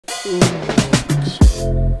Time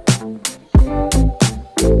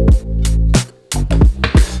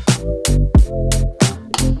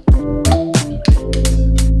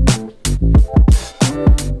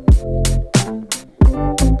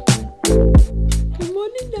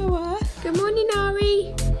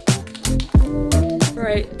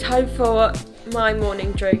for my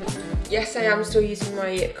morning drink. Yes, I am still using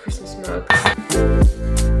my Christmas mug.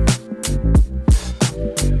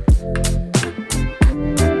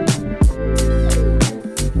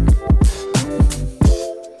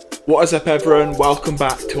 What is up everyone, welcome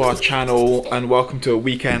back to our channel and welcome to a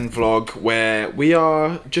weekend vlog where we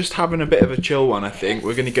are just having a bit of a chill one. I think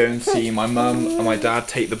we're going to go and see my mum and my dad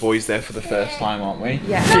take the boys there for the first time, aren't we?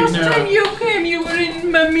 Yeah. Last time you came you were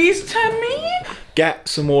in mummy's tummy. Get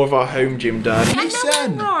some more of our home gym done.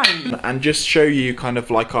 Listen. And just show you kind of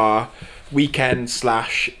like our weekend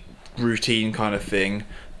slash routine kind of thing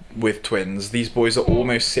with twins. These boys are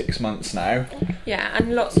almost 6 months now. Yeah,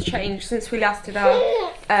 and lots have changed since we last did our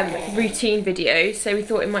routine video, so we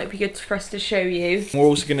thought it might be good for us to show you. We're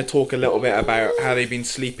also going to talk a little bit about how they've been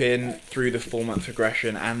sleeping through the 4-month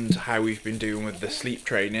regression and how we've been doing with the sleep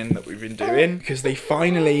training that we've been doing, because they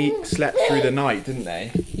finally slept through the night, didn't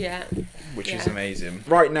they? Yeah. Which is amazing.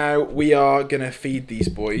 Right now we are gonna feed these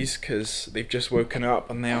boys because they've just woken up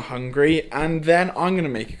and they are hungry, and then I'm gonna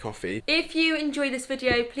make a coffee. If you enjoy this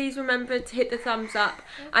video, please remember to hit the thumbs up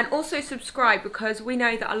and also subscribe, because we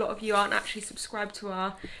know that a lot of you aren't actually subscribed to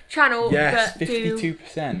our channel. Yes, but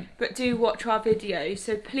 52%. But do watch our videos,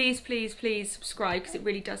 so please, please, please subscribe, because it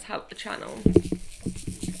really does help the channel.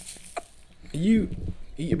 Are you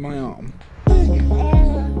eating my arm?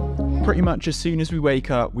 Pretty much as soon as we wake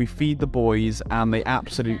up, we feed the boys and they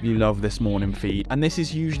absolutely love this morning feed. And this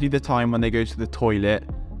is usually the time when they go to the toilet,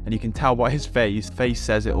 and you can tell by his face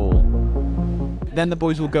says it all. Then the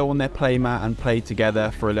boys will go on their play mat and play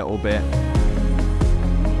together for a little bit.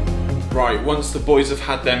 Right, once the boys have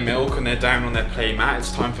had their milk and they're down on their play mat,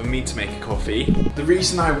 it's time for me to make a coffee. The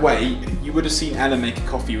reason I wait, you would have seen Ella make a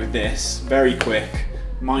coffee with this, very quick.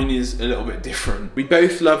 Mine is a little bit different. We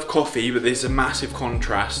both love coffee, but there's a massive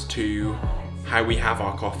contrast to how we have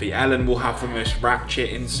our coffee. Ellen will have the most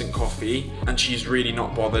ratchet instant coffee, and she's really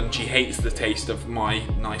not bothered. She hates the taste of my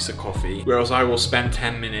nicer coffee, whereas I will spend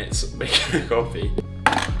 10 minutes making a coffee.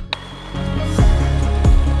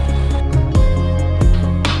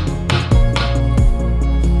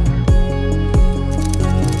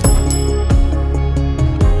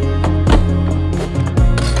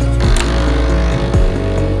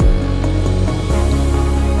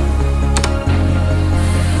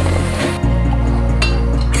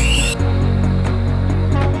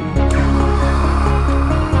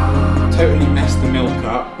 Totally messed the milk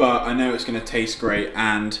up, but I know it's going to taste great,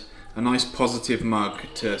 and a nice positive mug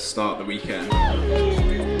to start the weekend.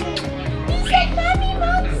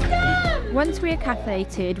 Once we are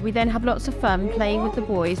caffeinated, we then have lots of fun playing with the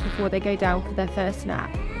boys before they go down for their first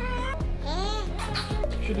nap.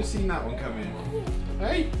 Should have seen that one coming.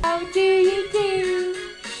 Hey! How do you do?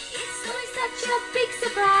 It's always such a big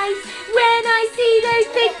surprise when I see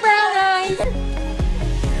those big brown eyes.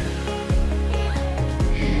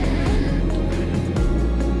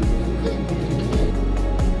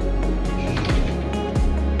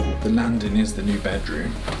 The landing is the new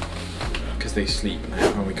bedroom, because they sleep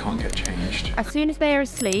now and we can't get changed. As soon as they are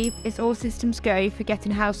asleep, it's all systems go for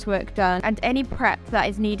getting housework done and any prep that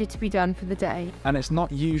is needed to be done for the day. And it's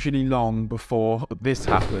not usually long before this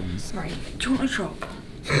happens. Right, do you want a drop?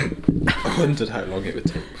 I wondered how long it would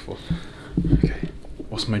take before. Okay,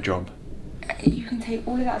 what's my job? You can take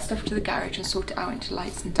all of that stuff to the garage and sort it out into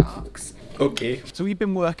lights and darks. Okay. So we've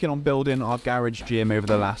been working on building our garage gym over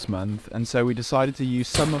the last month, and so we decided to use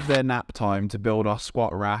some of their nap time to build our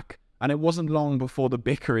squat rack, and it wasn't long before the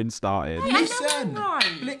bickering started. Listen,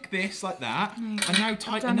 flick this like that, and now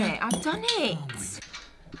tighten it. I've done it.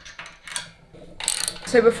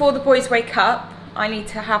 So before the boys wake up, I need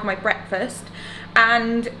to have my breakfast,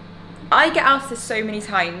 and I get asked this so many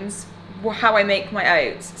times, how I make my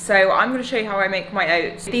oats. So I'm going to show you how I make my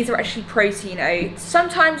oats. These are actually protein oats.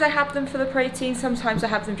 Sometimes I have them for the protein, sometimes I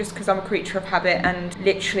have them just because I'm a creature of habit and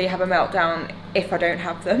literally have a meltdown if I don't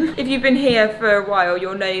have them. If you've been here for a while,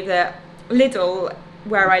 you'll know that Lidl,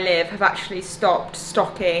 where I live, have actually stopped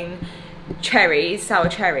stocking cherries, sour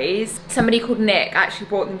cherries. Somebody called Nick actually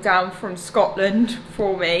brought them down from Scotland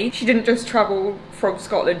for me. She didn't just travel from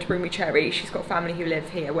Scotland to bring me cherries, she's got family who live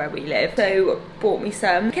here where we live, so bought me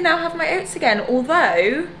some. I can now have my oats again,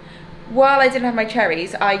 although while I didn't have my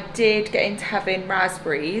cherries, I did get into having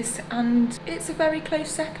raspberries, and it's a very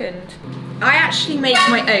close second. I actually make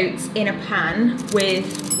my oats in a pan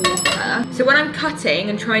with water. So when I'm cutting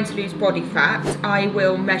and trying to lose body fat, I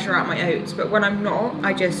will measure out my oats, but when I'm not,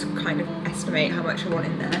 I just kind of estimate how much I want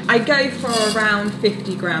in there. I go for around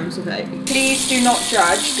 50 grams of oats. Please do not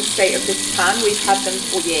judge the state of this pan. We've had them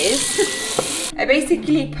for years. I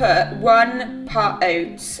basically put 1 part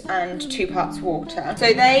oats and 2 parts water.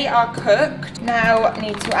 So they are cooked. Now I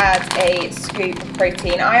need to add a scoop of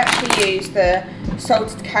protein. I actually use the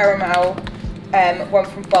salted caramel one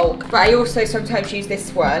from bulk, but I also sometimes use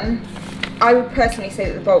this one. I would personally say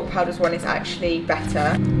that the bulk powders one is actually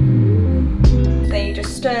better. Then you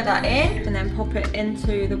just stir that in and then pop it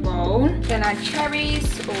into the bowl. Then add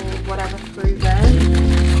cherries or whatever fruit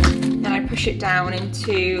then. Then I push it down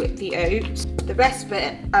into the oats. The best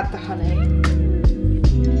bit, add the honey.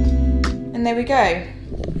 And there we go.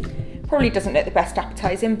 Probably doesn't look the best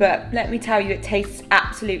appetizing, but let me tell you, it tastes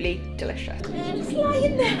absolutely delicious. Just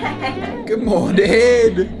lying there. Good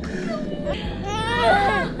morning.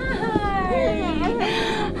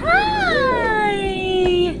 Hi.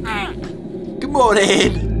 Good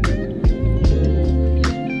morning.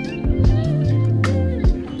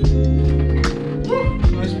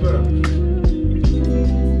 Nice burp.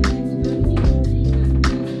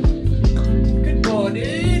 Good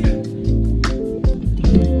morning.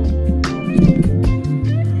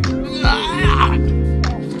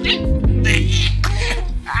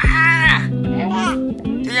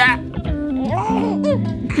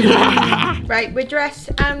 Right, we're dressed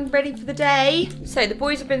and ready for the day. So the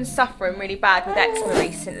boys have been suffering really bad with eczema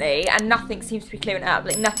recently, and nothing seems to be clearing it up.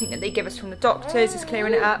 Like nothing that they give us from the doctors is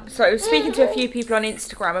clearing it up. So I was speaking to a few people on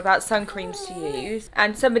Instagram about sun creams to use,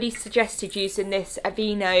 and somebody suggested using this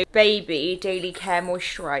Aveeno Baby Daily Care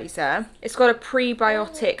Moisturiser. It's got a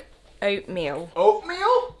prebiotic oatmeal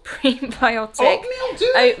prebiotic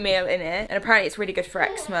oatmeal in it, and apparently it's really good for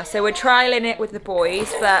eczema. So we're trialing it with the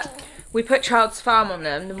boys, but we put Child's Farm on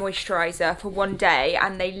them, the moisturiser, for 1 day,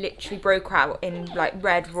 and they literally broke out in like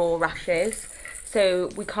red raw rashes. So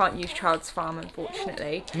we can't use Child's Farm,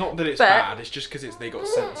 unfortunately. Not that it's bad, it's just because they got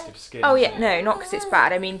sensitive skin. Oh yeah, no, not because it's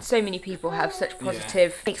bad. I mean, so many people have such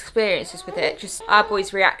positive experiences with it. Just our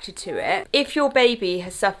boys reacted to it. If your baby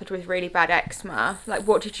has suffered with really bad eczema, like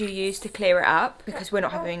what did you use to clear it up? Because we're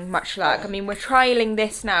not having much luck. I mean, we're trialling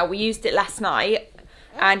this now. We used it last night,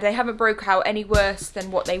 and they haven't broke out any worse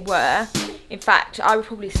than what they were. In fact, I would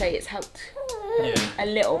probably say it's helped a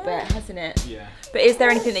little bit, hasn't it? Yeah. But is there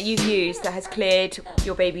anything that you've used that has cleared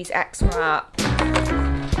your baby's eczema up?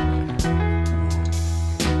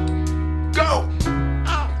 Go!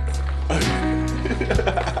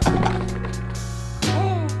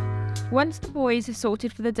 Once the boys are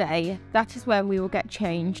sorted for the day, that is when we will get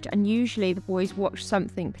changed, and usually the boys watch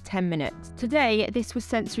something for 10 minutes. Today, this was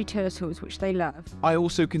Sensory Turtles, which they love. I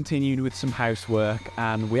also continued with some housework,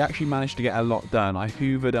 and we actually managed to get a lot done. I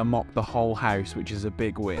hoovered and mopped the whole house, which is a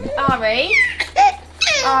big win. Ari?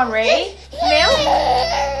 Ari? Milk?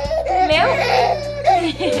 Milk?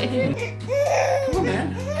 Come on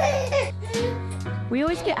then. We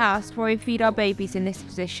always get asked why we feed our babies in this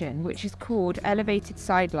position, which is called elevated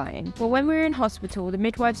side lying. Well, when we were in hospital, the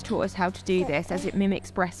midwives taught us how to do this as it mimics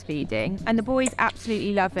breastfeeding, and the boys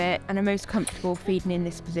absolutely love it and are most comfortable feeding in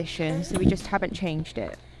this position, so we just haven't changed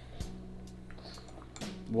it.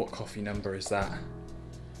 What coffee number is that?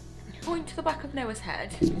 Point to the back of Noah's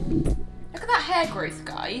head. Look at that hair growth,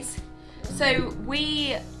 guys. So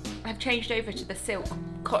we have changed over to the silk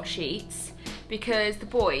cot sheets because the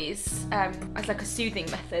boys, as like a soothing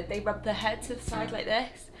method, they rub their head to the side like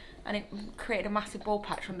this, and it created a massive bald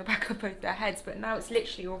patch on the back of both their heads, but now it's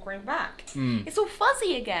literally all grown back. It's all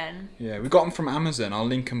fuzzy again. Yeah, we got them from Amazon. I'll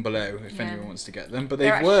link them below if anyone wants to get them, but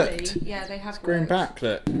they've worked. Yeah, they have Grown back,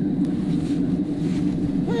 look.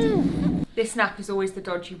 This nap is always the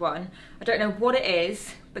dodgy one. I don't know what it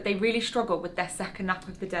is, but they really struggle with their second nap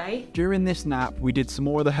of the day. During this nap, we did some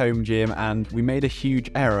more of the home gym, and we made a huge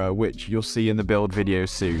error, which you'll see in the build video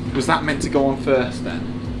soon. Was that meant to go on first then?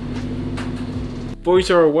 Boys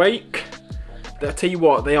are awake. I'll tell you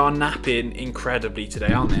what, they are napping incredibly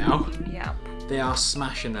today, aren't they, Al? Yeah. They are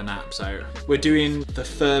smashing the naps out. We're doing the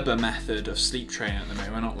Ferber method of sleep training at the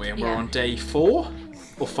moment, aren't we? And we're on day 4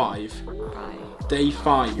 or 5? 5. Day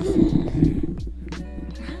 5.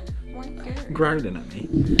 Growling at me.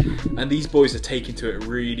 And these boys are taking to it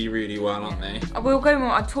really, really well, aren't they?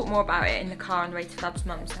 I'll talk more about it in the car on the way to Dad's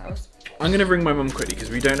mum's house. I'm going to ring my mum quickly because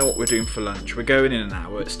we don't know what we're doing for lunch. We're going in an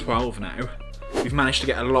hour, it's 12 now. We've managed to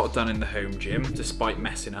get a lot done in the home gym despite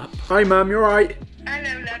messing up. Hi Mum, you alright?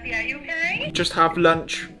 Hello, Lydia, are you okay? Just have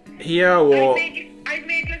lunch here or... I've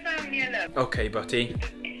made lasagna, love. Okay, Butty.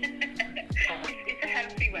 It's a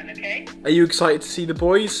healthy one, okay? Are you excited to see the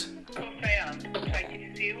boys? Of course I am.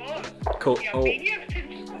 Excited to see you all. Cool. You've Oh, been here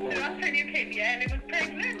since the last time you came here and it was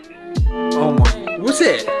pregnant. oh my, was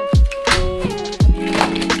it?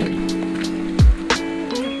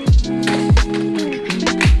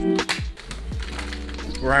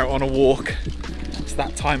 We're out on a walk. It's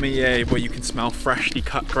that time of year where you can smell freshly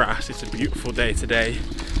cut grass. It's a beautiful day today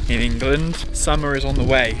in England. Summer is on the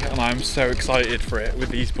way and I'm so excited for it with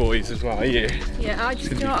these boys as well. Are you? Yeah, I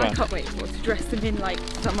just, you know what I can't wait for, to dress them in like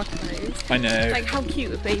summer clothes. I know. Like how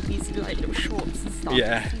cute are babies in like little shorts and stuff.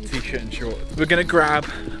 Yeah, t-shirt and shorts. We're gonna grab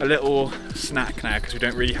a little snack now because we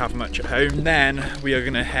don't really have much at home. Then we are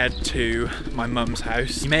gonna head to my mum's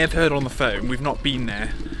house. You may have heard on the phone, we've not been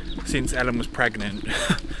there since Ellen was pregnant.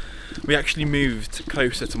 We actually moved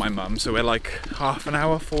closer to my mum, so we're like half an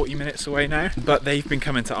hour, 40 minutes away now. But they've been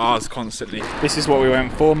coming to ours constantly. This is what we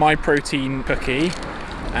went for, my protein cookie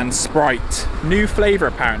and Sprite. New flavour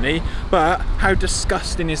apparently, but how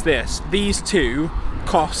disgusting is this? These two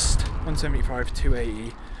cost $1.75,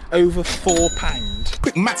 $2.80, over £4.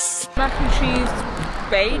 Quick maths. Mac and cheese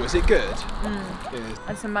bake. Oh, is it good? Yeah.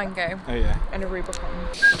 And some mango. Oh yeah. And a Rubicon.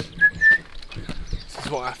 This is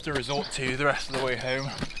what I have to resort to the rest of the way home.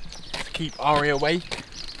 To keep Ari awake.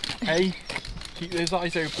 Hey, keep those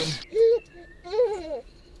eyes open.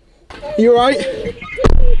 You alright? Yeah,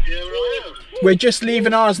 I am. We're just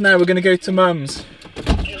leaving ours now, we're gonna go to mum's. You're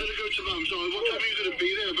gonna go to mum's. What time are you gonna be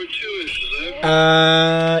there? About 2ish, is it?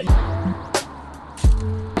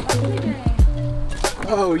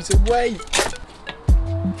 Oh, he's awake.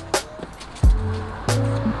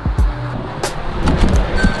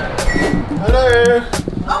 Hello.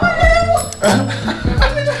 Oh, hello.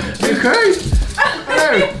 You okay?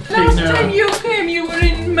 Hello. Last time you came, you were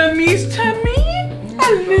in Mummy's tummy.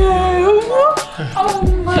 Hello. Oh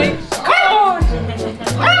my God.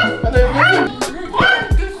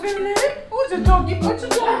 Who's a doggy? What's a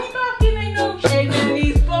doggy barking? I know. And then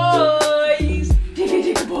these boys.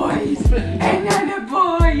 Digga boys. And then the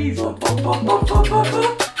boys.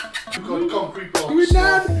 You've got concrete blocks. Good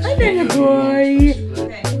lad. And then the boy.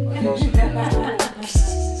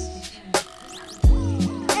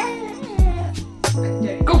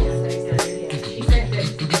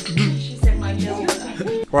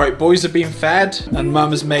 Right, boys have been fed and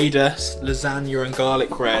mum has made us lasagna and garlic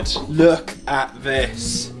bread. Look at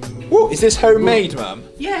this. Woo, is this homemade, mum?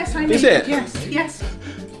 Yes, I Is made it? Yes, yes.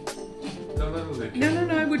 No,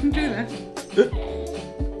 I wouldn't do that.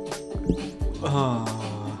 Oh.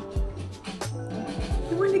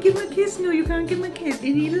 You want to give him a kiss? No, you can't give him a kiss.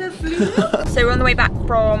 Isn't he lovely? So we're on the way back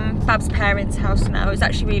from Fab's parents' house now. It's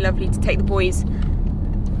actually really lovely to take the boys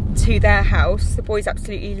to their house. The boys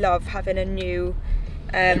absolutely love having a new...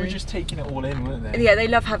 They were just taking it all in, weren't they? Yeah, they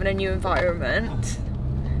love having a new environment.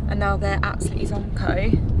 And now they're absolutely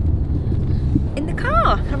zonko in the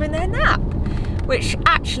car, having their nap. Which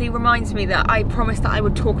actually reminds me that I promised that I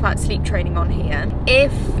would talk about sleep training on here.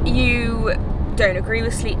 If you don't agree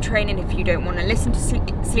with sleep training, if you don't want to listen to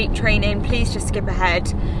sleep training, please just skip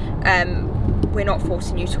ahead. We're not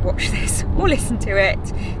forcing you to watch this or listen to it.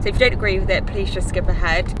 So if you don't agree with it, please just skip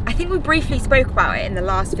ahead. I think we briefly spoke about it in the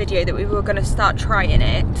last video that we were going to start trying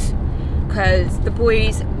it because the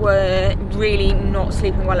boys were really not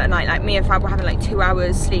sleeping well at night. Like me and Fab were having like 2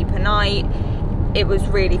 hours sleep a night. It was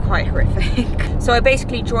really quite horrific. So I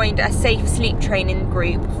basically joined a safe sleep training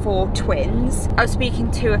group for twins. I was speaking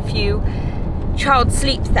to a few child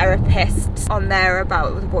sleep therapists on there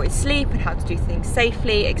about the boys' sleep and how to do things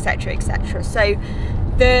safely, etc, etc. So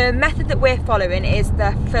the method that we're following is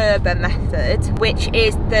the FaBandell method, which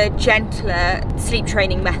is the gentler sleep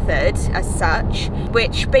training method as such,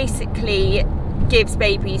 which basically gives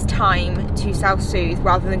babies time to self-soothe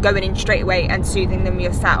rather than going in straight away and soothing them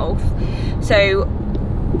yourself. So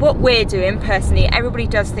what we're doing personally, everybody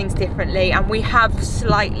does things differently and we have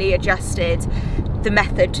slightly adjusted the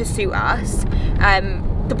method to suit us.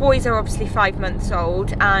 The boys are obviously 5 months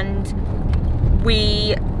old and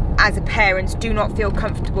we as a parents do not feel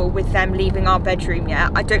comfortable with them leaving our bedroom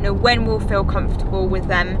yet. I don't know when we'll feel comfortable with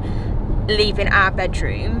them leaving our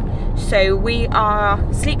bedroom, so we are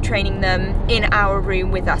sleep training them in our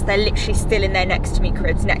room with us. They're literally still in their next to me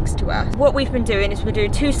cribs next to us. What we've been doing is we're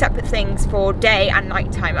doing 2 separate things for day and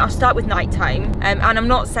night time. I'll start with night time, and I'm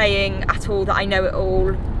not saying at all that I know it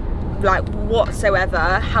all like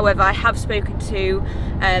whatsoever. However, I have spoken to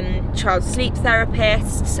child sleep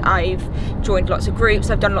therapists, I've joined lots of groups,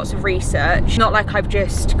 I've done lots of research. Not like I've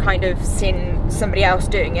just kind of seen somebody else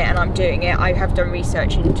doing it and I'm doing it. I have done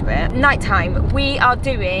research into it. Nighttime, we are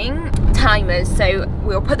doing timers. So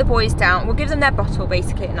we'll put the boys down, we'll give them their bottle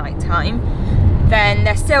basically at night time. Then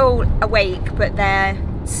they're still awake, but they're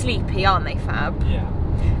sleepy, aren't they, Fab? Yeah.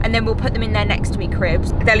 And then we'll put them in their next to me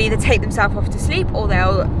cribs. They'll either take themselves off to sleep, or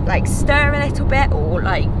they'll like stir a little bit, or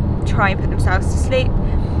like try and put themselves to sleep.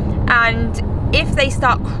 And if they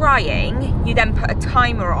start crying, you then put a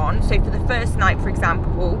timer on. So for the first night, for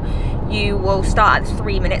example, you will start at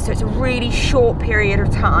 3 minutes. So it's a really short period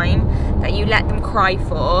of time that you let them cry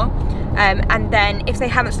for. And then if they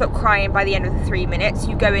haven't stopped crying by the end of the 3 minutes,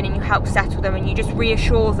 you go in and you help settle them, and you just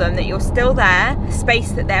reassure them that you're still there. The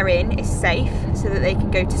space that they're in is safe so that they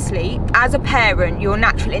can go to sleep. As a parent, your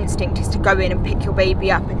natural instinct is to go in and pick your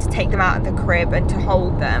baby up and to take them out of the crib and to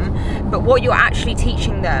hold them. But what you're actually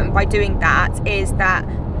teaching them by doing that is that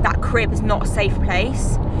that crib is not a safe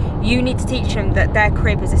place. You need to teach them that their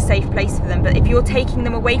crib is a safe place for them. But if you're taking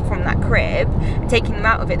them away from that crib and taking them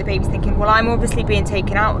out of it, the baby's thinking, well, I'm obviously being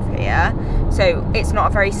taken out of here, so it's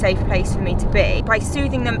not a very safe place for me to be. By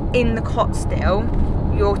soothing them in the cot still,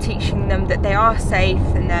 you're teaching them that they are safe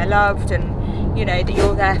and they're loved, and you know that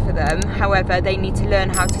you're there for them. However, they need to learn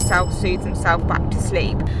how to self-soothe themselves back to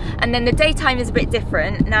sleep. And then the daytime is a bit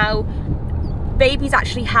different. Now, babies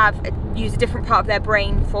actually use a different part of their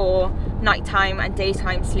brain for nighttime and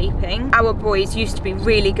daytime sleeping. Our boys used to be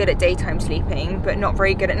really good at daytime sleeping, but not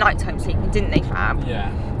very good at nighttime sleeping, didn't they, Fab?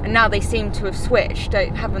 Yeah. And now they seem to have switched,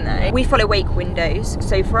 haven't they? We follow wake windows.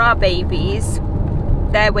 So for our babies,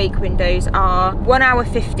 their wake windows are 1 hour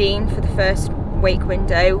 15 for the first wake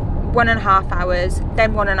window, 1.5 hours,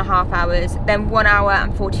 then 1.5 hours, then 1 hour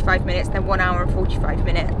and 45 minutes, then 1 hour and 45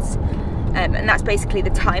 minutes. And that's basically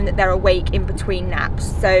the time that they're awake in between naps.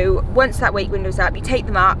 So once that wake window's up, you take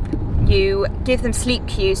them up, you give them sleep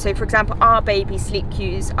cues. So for example, our baby's sleep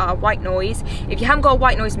cues are white noise. If you haven't got a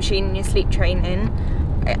white noise machine in your sleep training,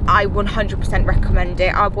 I 100% recommend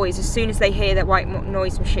it. Our boys, as soon as they hear that white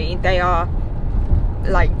noise machine, they are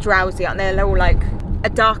like drowsy, aren't they? They're all like a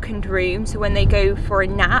darkened room, so when they go for a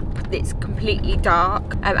nap, it's completely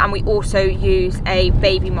dark. And we also use a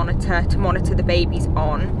baby monitor to monitor the babies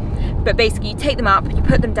on. But basically, you take them up, you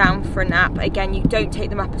put them down for a nap. Again, you don't take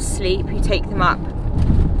them up asleep, you take them up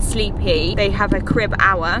sleepy. They have a crib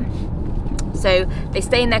hour, so they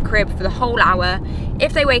stay in their crib for the whole hour.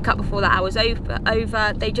 If they wake up before that hour's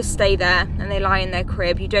over, they just stay there and they lie in their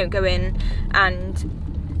crib. You don't go in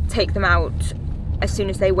and take them out as soon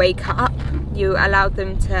as they wake up. You allow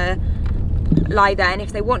them to lie there, and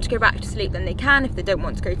if they want to go back to sleep, then they can. If they don't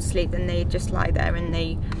want to go to sleep, then they just lie there and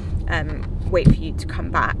they wait for you to come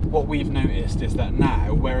back. What we've noticed is that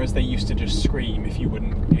now, whereas they used to just scream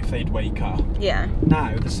if they'd wake up, yeah,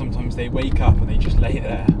 now sometimes they wake up and they just lay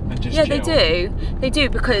there and just chill. They do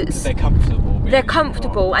because they're comfortable. They're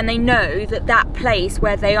comfortable, and they know that that place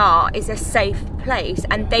where they are is a safe place,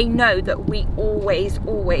 and they know that we always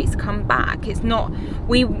come back. It's not,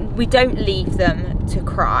 we don't leave them to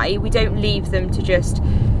cry, we don't leave them to just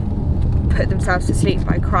put themselves to sleep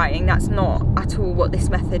by crying. That's not at all what this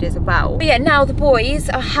method is about. But yeah, now the boys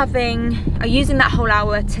are using that whole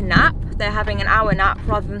hour to nap. They're having an hour nap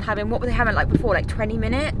rather than having, what were they having like before, like 20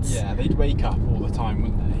 minutes? Yeah, they'd wake up all the time,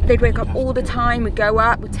 wouldn't they? They'd wake up all the time. We'd go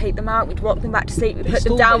up, we'd take them out, we'd rock them back to sleep, we'd put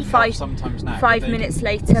them down 5 minutes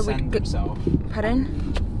later. We'd go.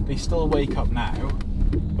 Pardon? They still wake up now,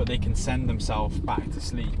 but they can send themselves back to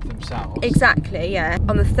sleep themselves. Exactly, yeah.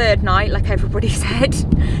 On the third night, like everybody said,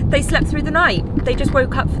 they slept through the night. They just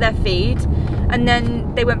woke up for their feed, and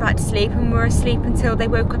then they went back to sleep and were asleep until they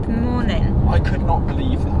woke up in the morning. I could not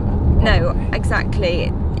believe that. No,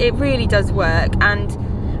 exactly. It really does work, and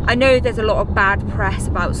I know there's a lot of bad press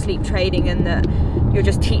about sleep training and that you're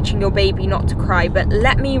just teaching your baby not to cry, but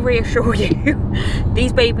let me reassure you,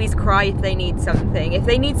 these babies cry if they need something. If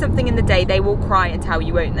they need something in the day, they will cry and tell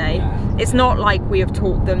you, won't they? Yeah. It's not like we have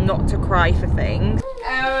taught them not to cry for things.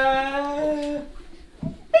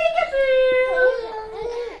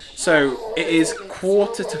 So it is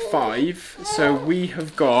 4:45, so we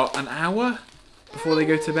have got an hour before they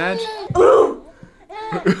go to bed. Do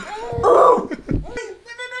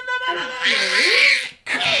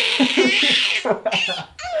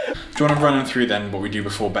you want to run them through then what we do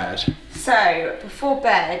before bed? So before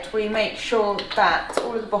bed we make sure that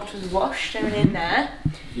all of the bottles are washed and in there.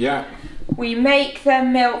 Yeah. We make their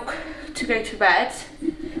milk to go to bed.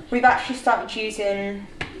 We've actually started using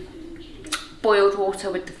boiled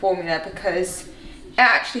water with the formula because it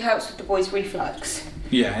actually helps with the boys' reflux.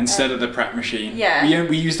 Yeah, instead of the prep machine. Yeah.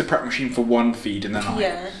 We use the prep machine for one feed in the night.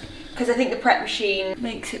 Yeah, because I think the prep machine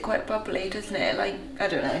makes it quite bubbly, doesn't it? Like, I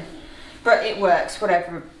don't know. But it works,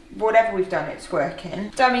 whatever we've done, it's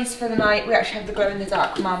working. Dummies for the night, we actually have the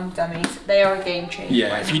glow-in-the-dark mum dummies. They are a game changer.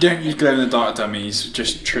 Yeah, if you don't use glow-in-the-dark dummies,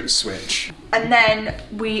 just switch. And then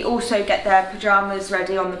we also get their pyjamas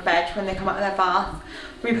ready on the bed when they come out of their bath.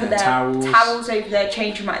 We put their towels over there,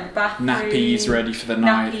 change them out in the bathroom. Nappies ready for the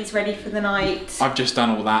night. Nappies ready for the night. I've just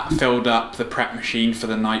done all that, filled up the prep machine for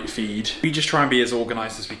the night feed. We just try and be as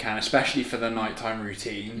organised as we can, especially for the nighttime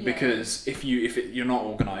routine, because if you're not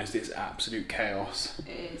organised, it's absolute chaos.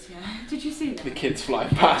 It is, yeah. Did you see that? The kids fly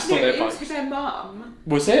past on their bikes. It was their mum.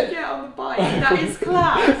 Was it? Yeah, on the bike. That is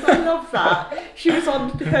class. I love that. She was on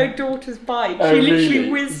her daughter's bike. Oh, She literally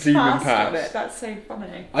really? whizzed Zooming past on it. That's so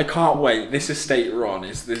funny. I can't wait. This estate we're on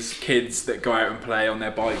there's kids that go out and play on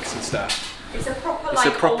their bikes and stuff. It's a proper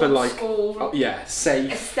old school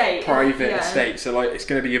safe estate. Private estate. So it's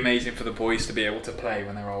going to be amazing for the boys to be able to play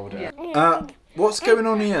when they're older. Yeah. What's going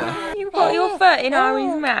on here? You've got your foot in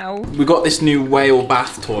Ari's mouth. We got this new whale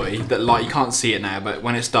bath toy that you can't see it now, but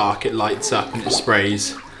when it's dark it lights up and it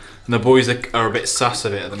sprays. And the boys are a bit sus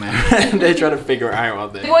of it at the moment. They're trying to figure it out,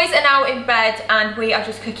 aren't they? The boys are now in bed and we are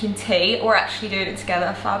just cooking tea. We're actually doing it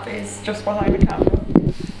together. Fab is just behind the camera.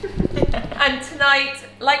 And tonight,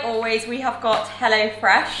 like always, we have got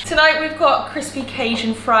HelloFresh. Tonight we've got crispy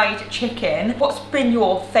Cajun fried chicken. What's been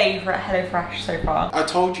your favourite HelloFresh so far? I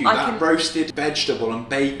told you that roasted vegetable and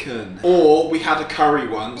bacon. Or we had a curry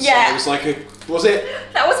once. Yeah. It was like was it?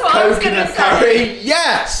 That was what I was going to say. Coconut curry,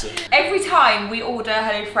 yes! Every time we order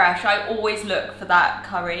HelloFresh, I always look for that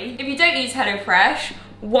curry. If you don't use HelloFresh,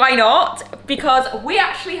 why not? Because we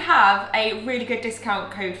actually have a really good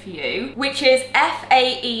discount code for you, which is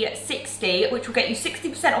FAE60, which will get you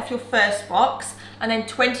 60% off your first box and then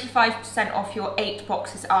 25% off your 8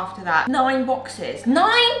 boxes after that. 9 boxes.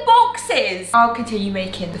 9 boxes! I'll continue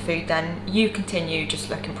making the food then. You continue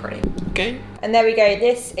just looking pretty. Okay. And there we go,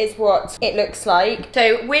 this is what it looks like.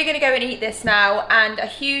 So we're gonna go and eat this now, and a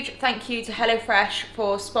huge thank you to HelloFresh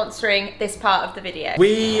for sponsoring this part of the video.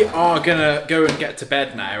 We are gonna go and get to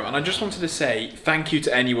bed now, and I just wanted to say thank you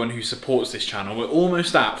to anyone who supports this channel. We're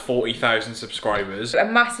almost at 40,000 subscribers. A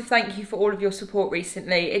massive thank you for all of your support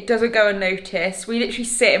recently. It doesn't go unnoticed. We literally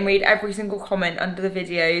sit and read every single comment under the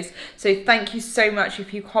videos. So thank you so much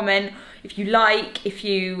if you comment, if you like, if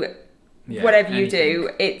you... whatever you do,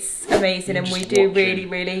 it's amazing, and we do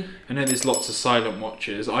really. I know there's lots of silent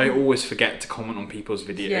watchers. I always forget to comment on people's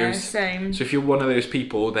videos. Yeah, same. So if you're one of those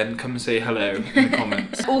people, then come and say hello in the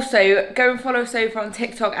comments. Also, go and follow us over on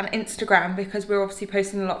TikTok and Instagram, because we're obviously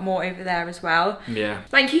posting a lot more over there as well. Yeah.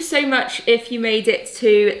 Thank you so much if you made it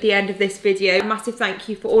to the end of this video. Massive thank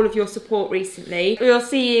you for all of your support recently. We'll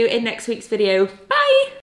see you in next week's video. Bye!